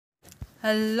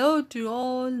Hello to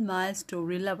all my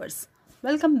story lovers.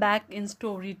 Welcome back in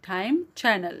Story Time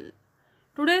channel.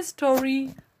 Today's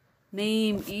story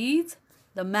name is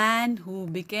The Man Who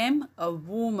Became a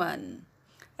Woman.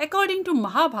 According to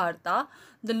Mahabharata,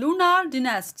 the lunar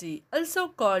dynasty, also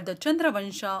called the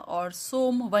Chandravansha or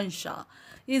Somvansha,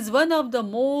 is one of the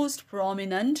most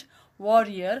prominent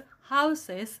warrior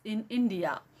houses in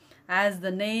India. As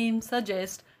the name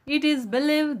suggests, it is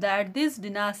believed that this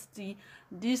dynasty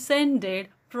descended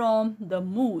from the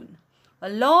moon. A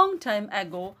long time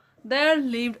ago, there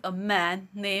lived a man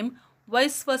named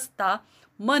Vaisvasta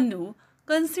Manu,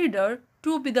 considered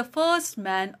to be the first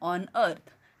man on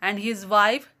earth, and his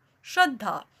wife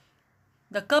Shraddha.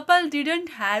 The couple didn't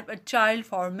have a child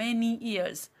for many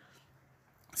years,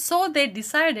 so they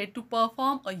decided to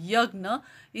perform a yagna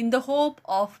in the hope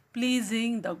of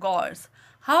pleasing the gods.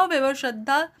 However,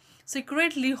 Shraddha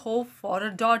secretly hoped for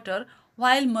a daughter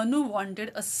while Manu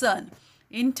wanted a son.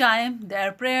 In time,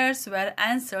 their prayers were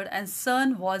answered and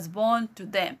son was born to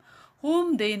them,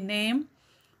 whom they named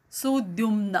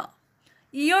Sudyumna.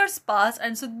 Years passed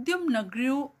and Sudyumna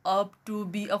grew up to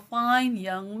be a fine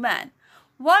young man.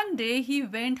 One day he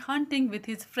went hunting with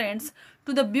his friends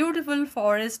to the beautiful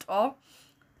forest of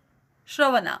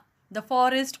Shravana, the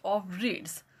forest of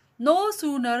reeds. No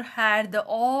sooner had the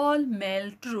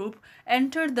all-male troop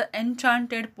entered the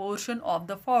enchanted portion of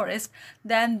the forest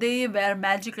than they were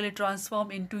magically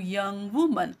transformed into young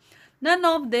women. None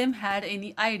of them had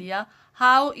any idea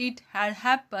how it had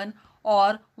happened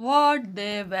or what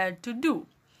they were to do.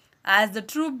 As the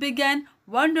troop began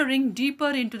wandering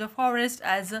deeper into the forest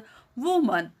as a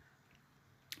woman,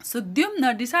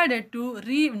 Sudyumna decided to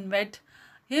reinvent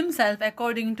himself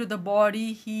according to the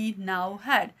body he now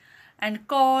had and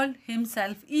called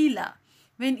himself Ela.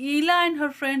 When Ela and her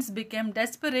friends became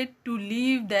desperate to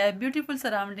leave their beautiful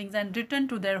surroundings and return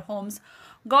to their homes,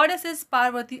 goddesses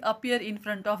Parvati appeared in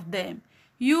front of them.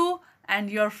 "You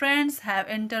and your friends have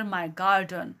entered my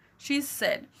garden," she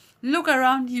said. "Look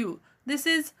around you. This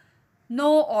is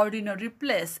no ordinary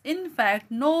place. In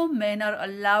fact, no men are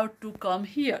allowed to come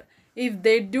here. If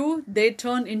they do, they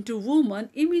turn into women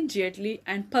immediately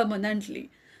and permanently."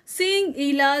 Seeing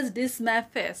Ela's dismayed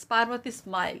face, Parvati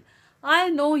smiled. "I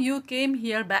know you came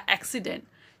here by accident,"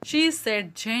 she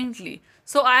said gently.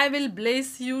 "So I will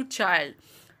bless you, child.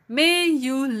 May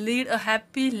you lead a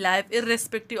happy life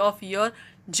irrespective of your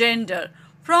gender.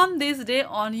 From this day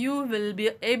on, you will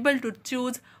be able to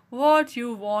choose what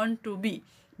you want to be,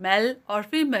 male or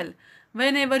female,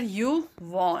 whenever you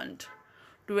want."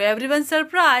 To everyone's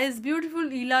surprise,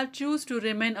 beautiful Ela chose to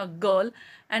remain a girl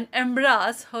and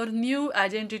embrace her new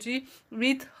identity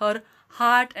with her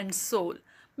heart and soul.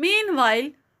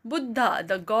 Meanwhile, Buddha,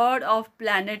 the god of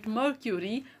planet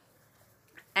Mercury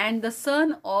and the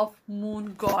son of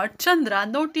moon god Chandra,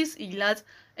 noticed Ela's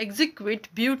exquisite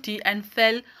beauty and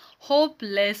fell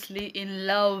hopelessly in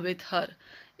love with her.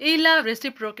 Ela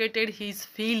reciprocated his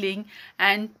feeling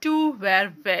and two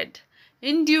were wed.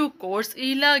 In due course,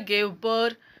 Ela gave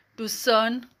birth to a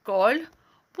son called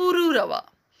Pururava.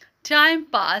 Time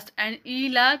passed and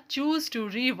Ela chose to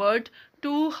revert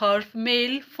to her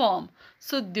male form,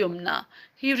 Sudyumna.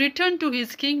 He returned to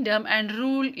his kingdom and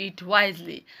ruled it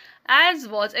wisely. As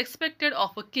was expected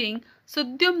of a king,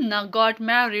 Sudyumna got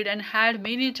married and had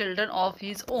many children of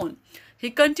his own. He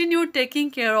continued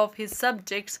taking care of his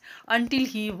subjects until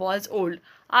he was old,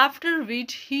 after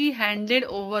which he handed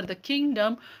over the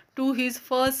kingdom to his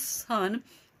first son,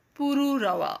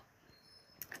 Pururava,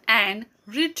 and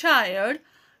retired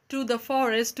to the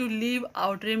forest to live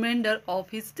out remainder of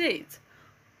his days.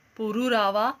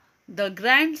 Pururava, the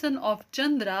grandson of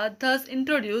Chandra, thus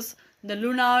introduced the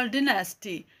lunar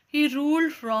dynasty. He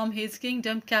ruled from his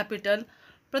kingdom capital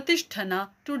Pratisthana,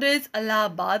 today's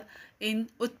Allahabad in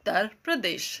Uttar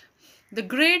Pradesh. The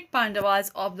great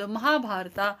Pandavas of the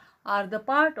Mahabharata are the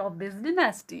part of this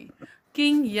dynasty.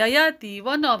 King Yayati,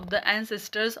 one of the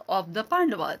ancestors of the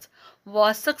Pandavas,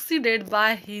 was succeeded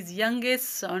by his youngest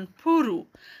son Puru.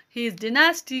 His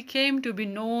dynasty came to be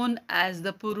known as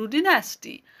the Puru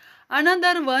dynasty.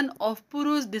 Another one of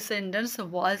Puru's descendants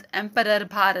was Emperor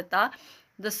Bharata,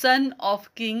 the son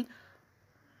of King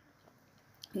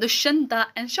Dushyanta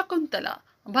and Shakuntala.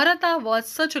 Bharata was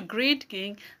such a great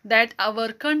king that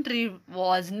our country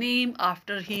was named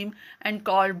after him and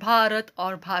called Bharat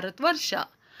or Bharatvarsha.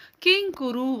 King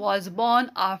Kuru was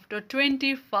born after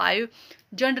 25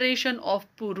 generations of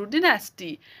Puru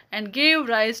dynasty and gave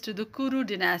rise to the Kuru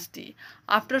dynasty.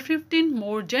 After 15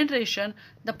 more generations,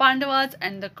 the Pandavas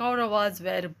and the Kauravas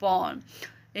were born.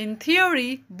 In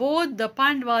theory, both the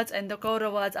Pandavas and the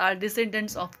Kauravas are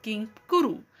descendants of King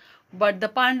Kuru. But the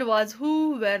Pandavas,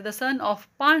 who were the son of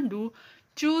Pandu,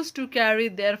 choose to carry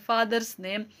their father's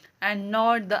name and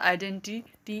not the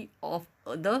identity of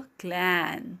the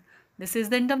clan. This is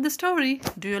the end of the story.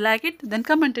 Do you like it? Then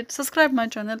comment it. Subscribe my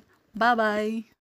channel. Bye bye.